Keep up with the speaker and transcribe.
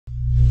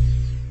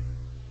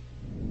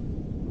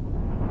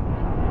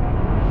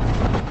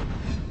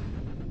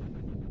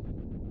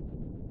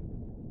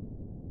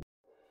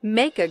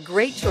Make a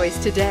great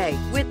choice today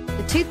with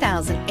the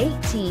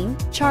 2018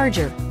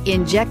 Charger.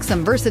 Inject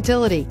some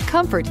versatility,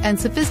 comfort, and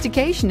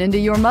sophistication into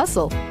your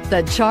muscle.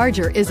 The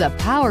Charger is a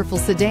powerful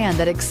sedan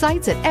that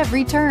excites at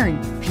every turn.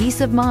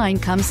 Peace of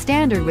mind comes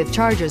standard with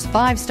Charger's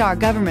 5-star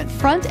government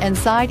front and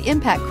side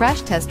impact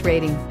crash test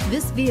rating.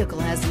 This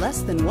vehicle has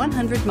less than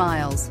 100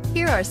 miles.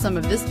 Here are some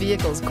of this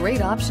vehicle's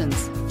great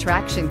options: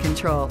 traction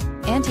control,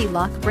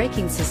 anti-lock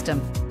braking system,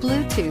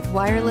 Bluetooth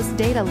wireless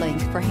data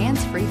link for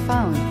hands-free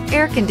phone,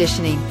 air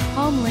conditioning,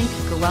 home link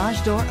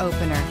garage door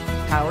opener,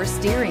 power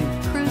steering,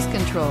 cruise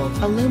control,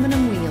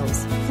 aluminum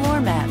wheels,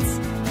 floor mats,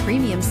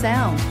 premium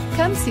sound.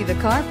 Come see the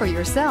car for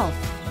yourself.